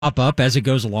pop up as it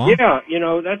goes along? Yeah,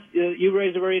 that's you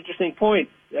raise a very interesting point.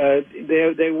 There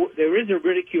is a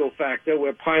ridicule factor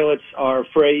where pilots are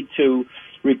afraid to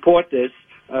report this.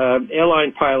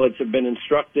 Airline pilots have been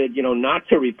instructed, not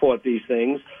to report these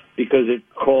things because it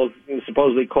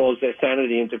supposedly calls their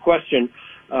sanity into question.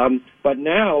 But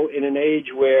now, in an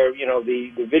age where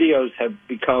the videos have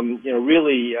become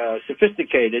really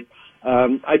sophisticated,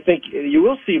 I think you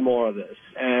will see more of this,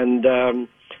 and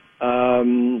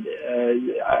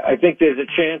I think there's a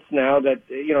chance now that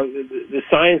the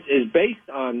science is based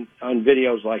on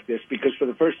videos like this, because for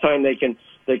the first time they can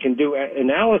do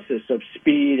analysis of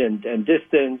speed and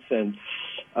distance and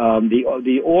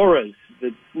the auras.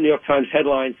 The New York Times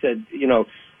headline said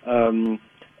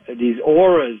these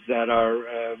auras that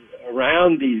are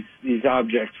around these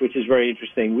objects, which is very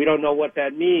interesting. We don't know what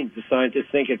that means. The scientists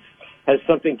think it has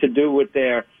something to do with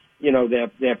their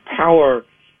power,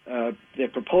 their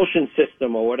propulsion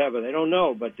system or whatever. They don't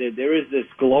know, but there is this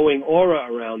glowing aura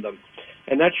around them,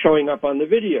 and that's showing up on the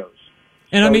videos.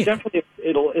 And so definitely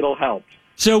it'll help.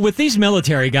 So with these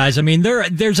military guys,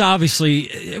 there's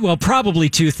obviously, probably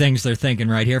two things they're thinking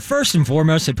right here. First and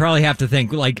foremost, they probably have to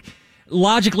think,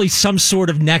 logically, some sort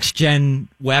of next-gen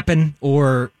weapon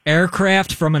or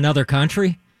aircraft from another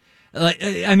country.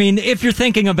 If you're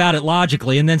thinking about it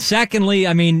logically. And then secondly,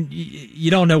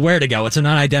 you don't know where to go. It's an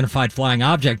unidentified flying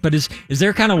object. But is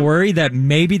there kind of worry that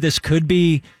maybe this could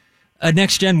be a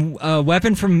next-gen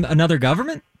weapon from another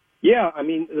government? Yeah,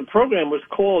 the program was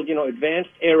called, Advanced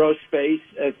Aerospace,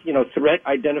 Threat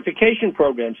Identification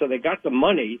Program. So they got the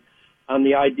money on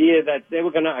the idea that they were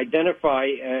going to identify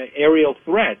aerial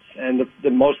threats, and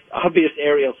the most obvious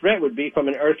aerial threat would be from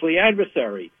an earthly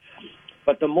adversary.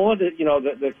 But the more that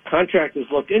the contractors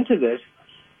looked into this,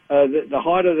 the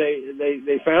harder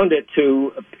they found it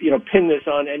to pin this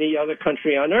on any other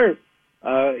country on Earth.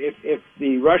 If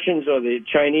the Russians or the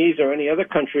Chinese or any other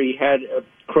country had a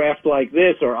craft like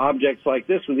this or objects like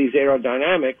this with these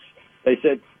aerodynamics, they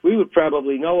said we would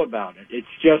probably know about it.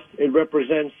 It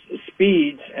represents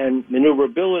speeds and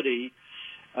maneuverability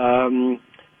that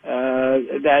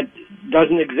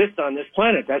doesn't exist on this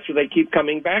planet. That's what they keep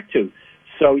coming back to.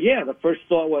 So the first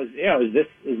thought was, is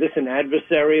this an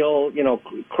adversarial,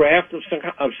 craft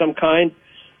of some kind?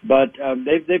 But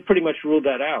they've pretty much ruled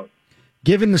that out.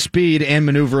 Given the speed and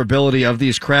maneuverability of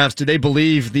these crafts, do they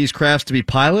believe these crafts to be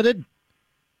piloted?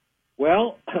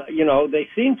 Well, they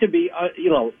seem to be,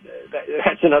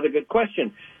 that's another good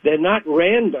question. They're not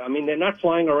random. They're not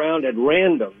flying around at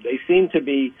random. They seem to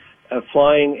be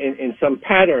flying in some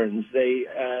patterns.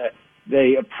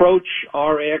 They approach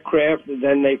our aircraft,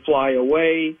 then they fly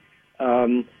away.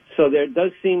 So there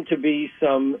does seem to be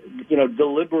some,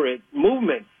 deliberate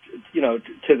movement,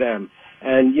 to them.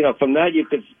 And, from that you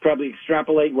could probably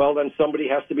extrapolate, well, then somebody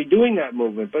has to be doing that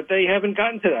movement. But they haven't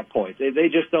gotten to that point. They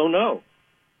just don't know.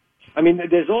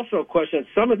 There's also a question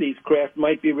that some of these craft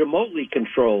might be remotely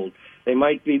controlled. They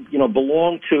might be,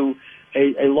 belong to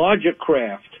a larger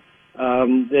craft.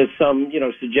 There's some,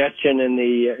 suggestion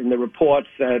in the reports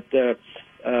that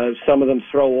some of them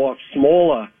throw off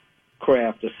smaller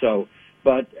craft or so.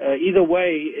 But either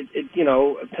way,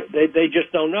 they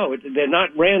just don't know. They're not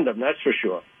random, that's for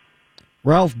sure.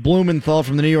 Ralph Blumenthal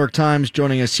from the New York Times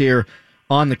joining us here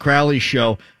on the Crowley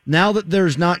Show. Now that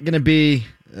there's not going to be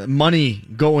money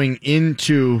going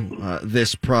into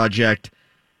this project,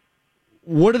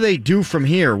 what do they do from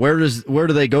here? Where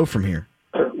do they go from here?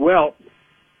 Well,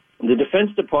 the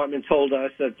Defense Department told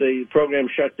us that the program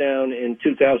shut down in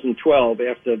 2012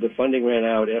 after the funding ran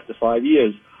out after 5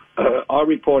 years. Our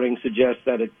reporting suggests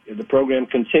that the program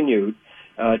continued,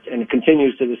 and it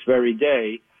continues to this very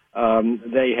day.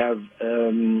 They have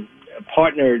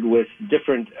partnered with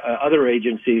different other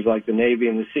agencies like the Navy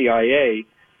and the CIA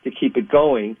to keep it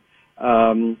going.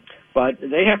 But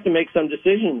they have to make some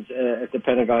decisions at the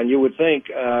Pentagon, you would think,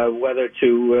 whether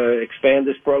to expand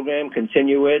this program,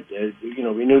 continue it,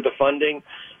 renew the funding.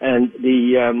 And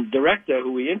the director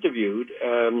who we interviewed,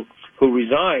 who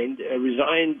resigned,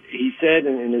 he said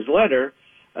in his letter,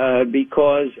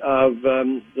 because of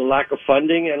the lack of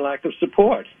funding and lack of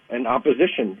support and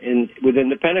opposition within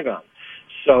the Pentagon.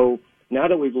 So now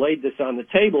that we've laid this on the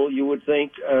table, you would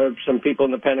think some people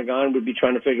in the Pentagon would be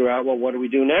trying to figure out, well, what do we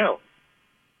do now?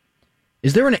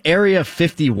 Is there an Area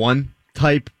 51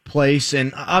 type place?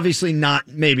 And obviously not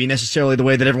maybe necessarily the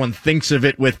way that everyone thinks of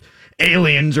it with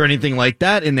aliens or anything like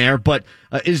that in there, but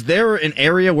is there an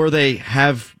area where they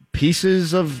have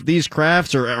pieces of these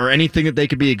crafts or anything that they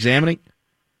could be examining?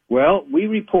 Well, we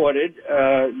reported,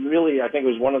 really, I think it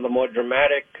was one of the more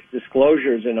dramatic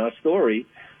disclosures in our story,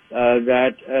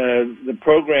 that the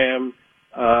program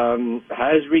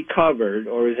has recovered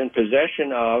or is in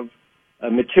possession of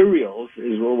materials,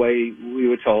 is the way we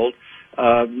were told,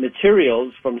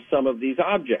 materials from some of these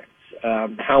objects.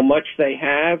 How much they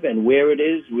have and where it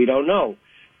is, we don't know.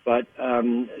 But,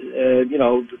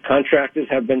 contractors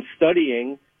have been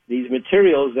studying these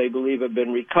materials they believe have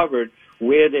been recovered.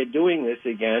 Where they're doing this,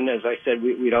 again, as I said,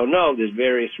 we don't know. There's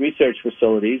various research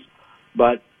facilities.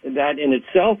 But that in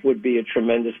itself would be a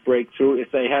tremendous breakthrough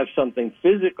if they have something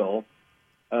physical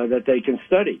that they can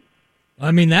study.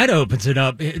 I mean, that opens it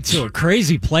up to a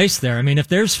crazy place there. I mean, if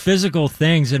there's physical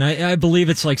things, and I believe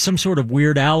it's like some sort of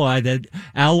weird alloy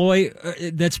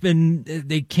that's been,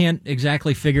 they can't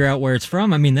exactly figure out where it's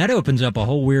from. I mean, that opens up a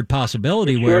whole weird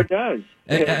possibility. It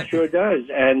sure does.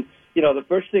 And, the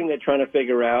first thing they're trying to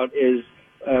figure out is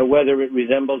whether it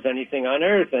resembles anything on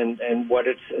Earth and what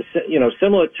it's,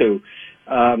 similar to.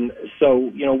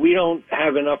 We don't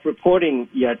have enough reporting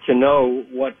yet to know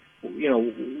what,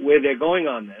 where they're going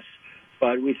on this.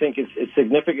 But we think it's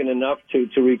significant enough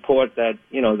to report that,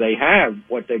 they have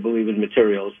what they believe is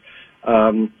materials.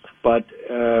 But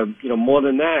more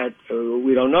than that,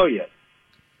 we don't know yet.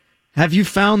 Have you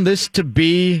found this to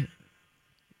be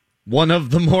one of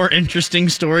the more interesting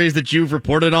stories that you've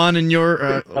reported on in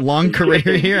your long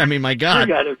career here? I mean, my God.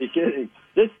 You got to be kidding.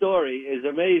 This story is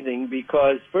amazing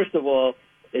because, first of all,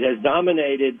 it has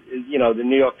dominated, the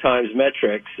New York Times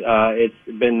metrics.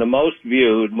 It's been the most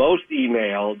viewed, most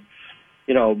emailed,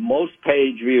 most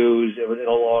page views in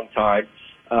a long time.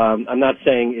 I'm not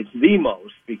saying it's the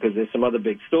most because there's some other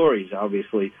big stories,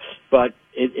 obviously, but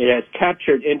it has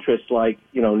captured interest like,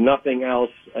 nothing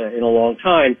else in a long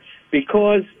time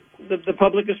because the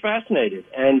public is fascinated.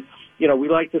 And, we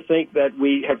like to think that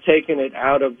we have taken it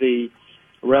out of the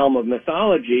realm of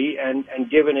mythology and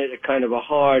given it a kind of a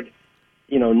hard,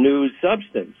 news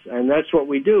substance. And that's what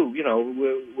we do.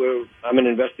 I'm an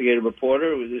investigative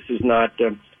reporter. This is not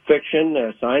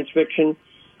fiction, science fiction.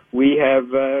 We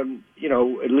have,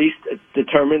 at least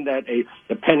determined that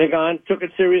the Pentagon took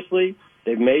it seriously.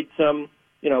 They've made some,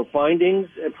 findings,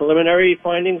 preliminary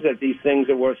findings that these things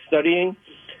are worth studying.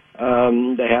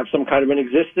 They have some kind of an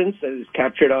existence that is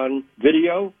captured on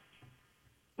video.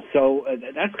 So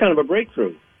that's kind of a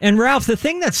breakthrough. And Ralph, the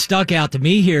thing that stuck out to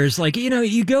me here is like,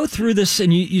 you go through this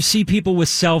and you see people with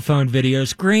cell phone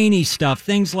videos, grainy stuff,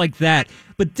 things like that.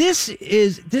 But this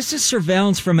is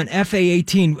surveillance from an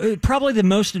F/A-18, probably the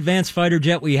most advanced fighter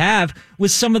jet we have, with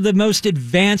some of the most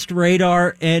advanced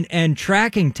radar and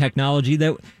tracking technology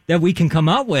that we can come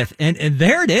up with. And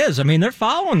there it is. I mean, they're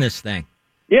following this thing.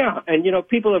 Yeah, and,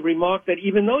 people have remarked that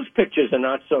even those pictures are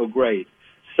not so great.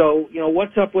 So,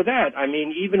 what's up with that? I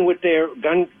mean, even with their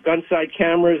gun sight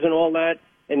cameras and all that,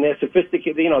 and their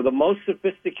sophisticated, the most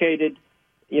sophisticated,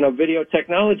 video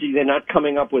technology, they're not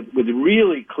coming up with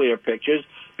really clear pictures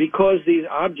because these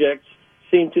objects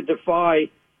seem to defy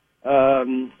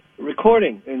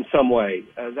recording in some way.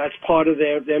 That's part of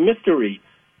their mystery.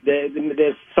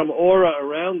 There's some aura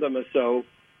around them or so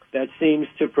that seems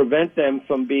to prevent them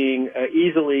from being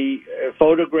easily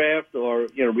photographed or,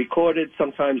 recorded.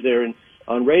 Sometimes they're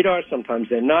on radar, sometimes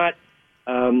they're not.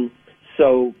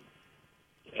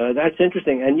 That's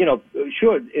interesting. And,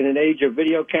 sure, in an age of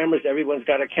video cameras, everyone's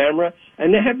got a camera.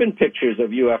 And there have been pictures of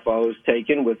UFOs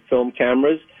taken with film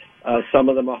cameras. Some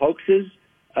of them are hoaxes.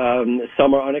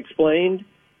 Some are unexplained.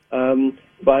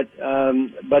 But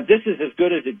this is as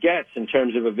good as it gets in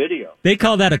terms of a video. They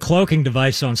call that a cloaking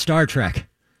device on Star Trek.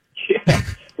 Yeah.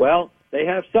 Well, they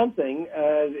have something,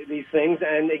 these things.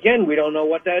 And, again, we don't know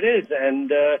what that is.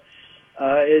 And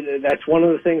that's one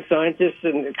of the things scientists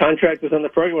and contractors on the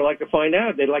program would like to find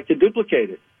out. They'd like to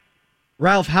duplicate it.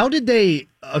 Ralph, how did they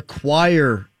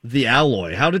acquire the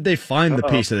alloy? How did they find the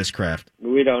piece of this craft?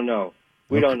 We don't know.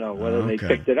 We don't know whether they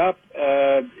picked it up.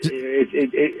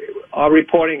 Our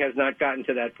reporting has not gotten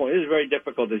to that point. This is very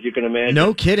difficult, as you can imagine.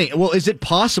 No kidding. Well, is it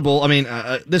possible? I mean,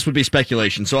 this would be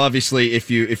speculation. So obviously,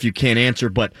 if you can't answer,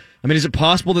 but I mean, is it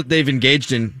possible that they've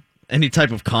engaged in any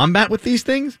type of combat with these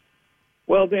things?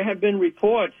 Well, there have been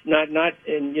reports, not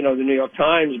in the New York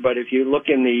Times, but if you look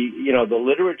in the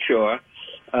literature,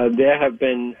 there have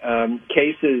been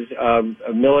cases of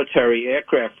military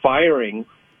aircraft firing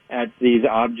at these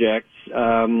objects,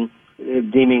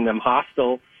 deeming them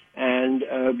hostile, and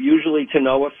usually to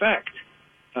no effect.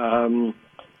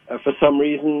 For some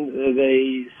reason,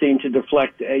 they seem to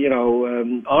deflect,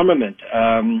 armament.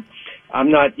 I'm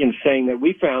not saying that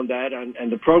we found that,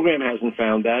 and the program hasn't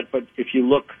found that, but if you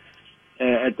look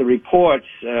at the reports,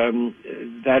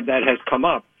 that has come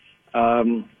up.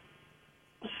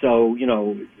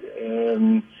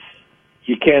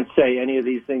 You can't say any of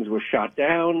these things were shot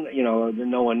down.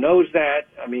 No one knows that.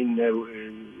 I mean,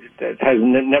 that has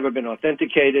never been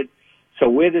authenticated. So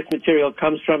where this material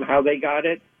comes from, how they got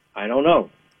it, I don't know.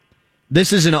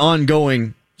 This is an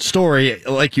ongoing story,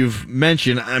 like you've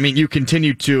mentioned. I mean, you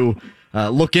continue to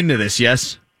look into this,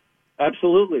 yes?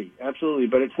 Absolutely.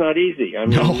 But it's not easy. I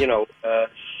mean, No.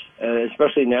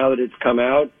 Especially now that it's come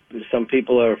out, some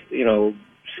people are,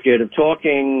 scared of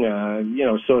talking.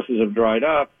 Sources have dried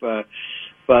up. But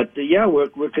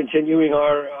we're continuing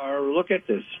our look at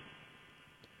this.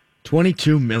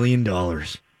 $22 million.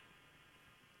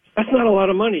 That's not a lot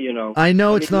of money, I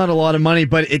know it's not a lot of money,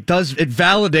 but it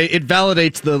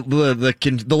validates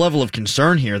the level of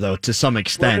concern here, though, to some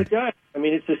extent. Well, it does. I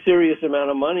mean, it's a serious amount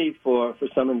of money for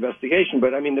some investigation.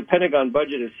 But I mean, the Pentagon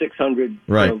budget is $650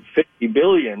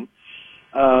 billion,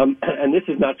 and this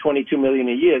is not $22 million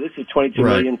a year. This is $22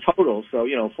 million total. So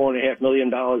 $4.5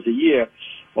 million a year,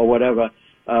 or whatever.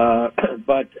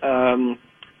 But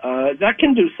that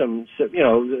can do some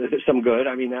good.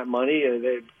 I mean, that money,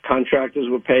 the contractors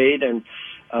were paid, and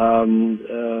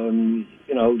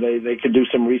they could do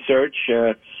some research.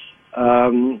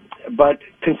 But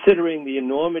considering the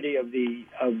enormity of the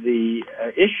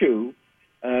issue,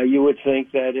 you would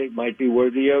think that it might be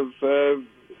worthy of a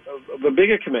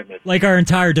bigger commitment, like our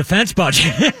entire defense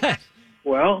budget.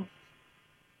 Well.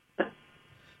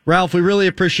 Ralph, we really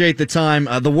appreciate the time.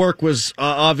 The work was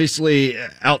obviously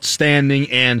outstanding,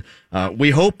 and we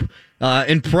hope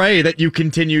and pray that you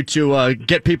continue to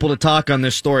get people to talk on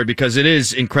this story because it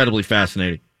is incredibly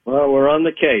fascinating. Well, we're on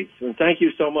the case, and thank you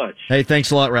so much. Hey,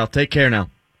 thanks a lot, Ralph. Take care now.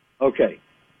 Okay.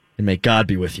 And may God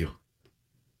be with you.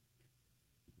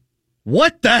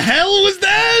 What the hell was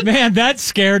that? Man, that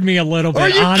scared me a little bit, Are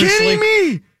you honestly. kidding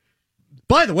me?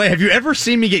 By the way, have you ever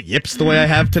seen me get yips the way I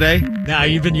have today? No,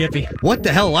 you've been yippy. What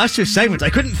the hell? Last two segments, I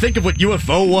couldn't think of what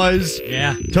UFO was.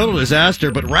 Yeah. Total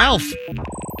disaster. But Ralph,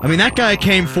 I mean, that guy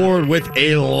came forward with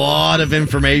a lot of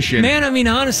information. Man, I mean,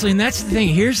 honestly, and that's the thing.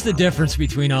 Here's the difference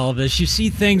between all of this. You see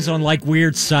things on, like,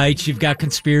 weird sites. You've got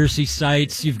conspiracy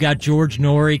sites. You've got George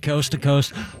Norrie, Coast to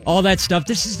Coast, all that stuff.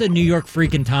 This is the New York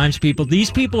freaking Times, people.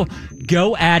 These people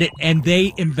go at it, and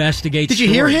they investigate Did you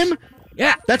hear him?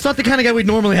 Yeah. That's not the kind of guy we'd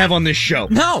normally have on this show.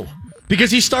 No.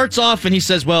 Because he starts off and he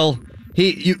says, well,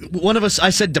 one of us, I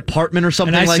said department or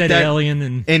something And I like said that.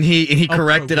 alien and he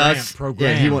corrected us.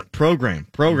 Program. Yeah, he went program.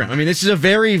 I mean, this is a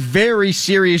very, very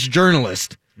serious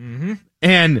journalist. Mm-hmm.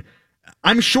 And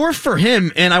I'm sure for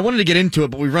him, and I wanted to get into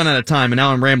it, but we've run out of time, and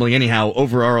now I'm rambling anyhow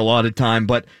over our allotted time,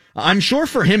 but I'm sure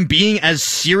for him being as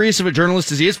serious of a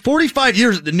journalist as he is, 45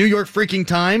 years at the New York freaking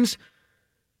Times,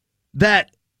 that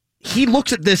he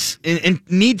looks at this and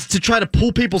needs to try to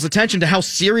pull people's attention to how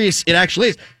serious it actually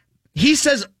is. He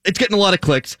says it's getting a lot of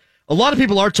clicks. A lot of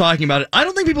people are talking about it. I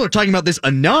don't think people are talking about this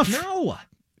enough. No.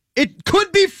 It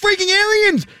could be freaking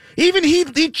aliens. Even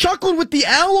he chuckled with the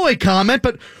alloy comment,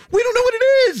 but we don't know what it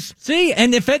is. See,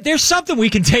 and if there's something we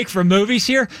can take from movies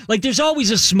here, like there's always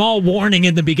a small warning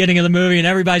in the beginning of the movie, and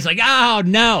everybody's like, oh,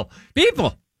 no.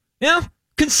 People,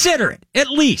 consider it, at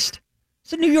least.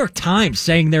 It's the New York Times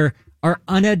saying there are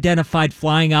unidentified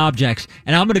flying objects.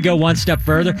 And I'm going to go one step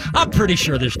further. I'm pretty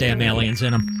sure there's damn aliens in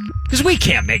them. Because we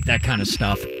can't make that kind of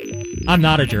stuff. I'm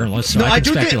not a journalist, so no, I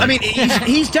can do think. speculate. I mean,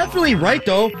 he's definitely right,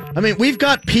 though. I mean, we've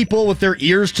got people with their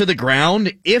ears to the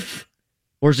ground,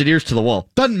 or is it ears to the wall?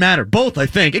 Doesn't matter. Both, I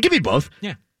think. It could be both.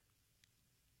 Yeah.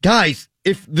 Guys,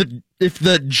 if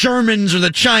the Germans or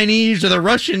the Chinese or the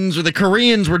Russians or the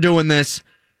Koreans were doing this,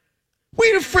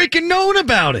 we'd have freaking known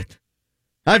about it.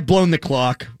 I've blown the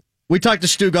clock. We talked to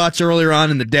Stu Gatz earlier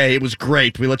on in the day. It was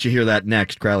great. We let you hear that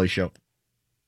next. Crowley Show.